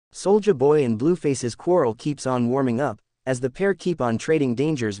Soulja Boy and Blueface's quarrel keeps on warming up, as the pair keep on trading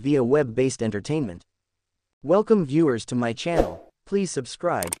dangers via web-based entertainment. Welcome viewers to my channel. Please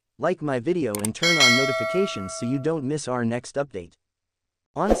subscribe, like my video and turn on notifications so you don't miss our next update.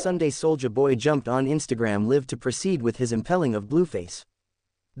 On Sunday, Soulja Boy jumped on Instagram Live to proceed with his impelling of Blueface.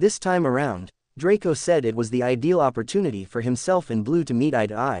 This time around, Draco said it was the ideal opportunity for himself and Blue to meet eye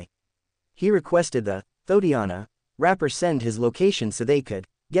to eye. He requested the Thotiana rapper send his location so they could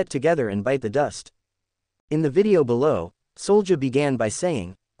get together and bite the dust. In the video below, Soulja began by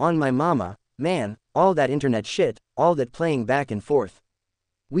saying, "On my mama, man, all that internet shit, all that playing back and forth.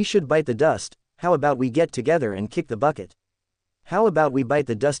 We should bite the dust. How about we get together and kick the bucket? How about we bite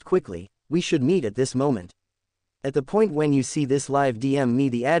the dust quickly? We should meet at this moment. At the point when you see this live, DM me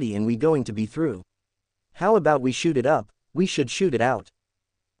the addy and we going to be through. How about we shoot it up? We should shoot it out."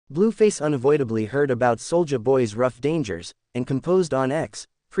 Blueface unavoidably heard about Soulja Boy's rough dangers, and composed on X,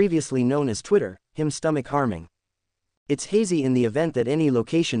 previously known as Twitter, him stomach harming. It's hazy in the event that any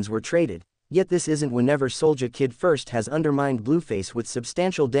locations were traded, yet this isn't whenever Soulja Kid first has undermined Blueface with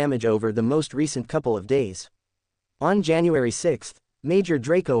substantial damage over the most recent couple of days. On January 6, Major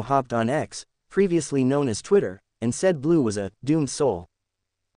Draco hopped on X, previously known as Twitter, and said Blue was a doomed soul.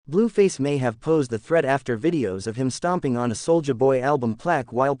 Blueface may have posed the threat after videos of him stomping on a Soulja Boy album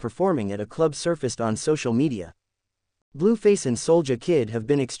plaque while performing at a club surfaced on social media. Blueface and Soulja Kid have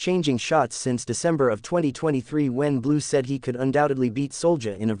been exchanging shots since December of 2023 when Blue said he could undoubtedly beat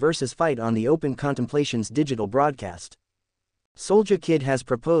Soulja in a versus fight on the Open Contemplations digital broadcast. Soulja Kid has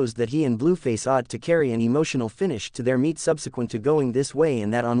proposed that he and Blueface ought to carry an emotional finish to their meet subsequent to going this way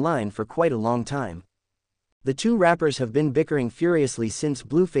and that online for quite a long time. The two rappers have been bickering furiously since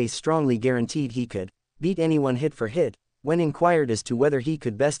Blueface strongly guaranteed he could beat anyone hit for hit, when inquired as to whether he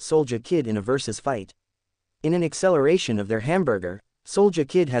could best Soulja Kid in a versus fight. In an acceleration of their hamburger, Soulja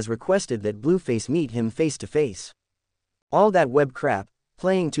Kid has requested that Blueface meet him face to face. "All that web crap,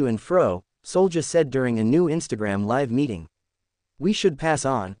 playing to and fro," Soulja said during a new Instagram live meeting. "We should pass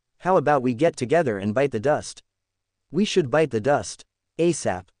on. How about we get together and bite the dust? We should bite the dust.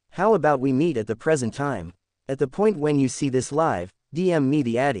 ASAP. How about we meet at the present time? At the point when you see this live, DM me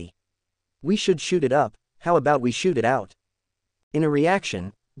the addy. We should shoot it up. How about we shoot it out?" In a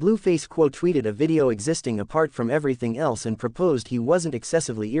reaction, Blueface quote-tweeted a video existing apart from everything else and proposed he wasn't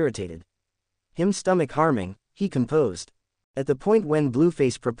excessively irritated. Him stomach harming, he composed. At the point when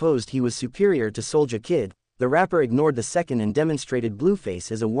Blueface proposed he was superior to Soulja Kid, the rapper ignored the second and demonstrated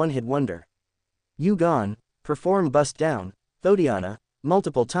Blueface as a one-hit wonder. "You gone, perform bust down, Thotiana,"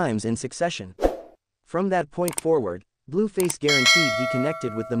 multiple times in succession. From that point forward, Blueface guaranteed he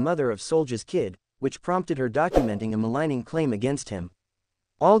connected with the mother of Soulja's kid, which prompted her documenting a maligning claim against him.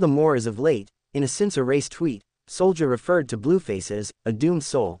 All the more as of late, in a since erased tweet, Soulja referred to Blueface as a doomed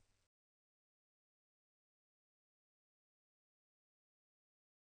soul.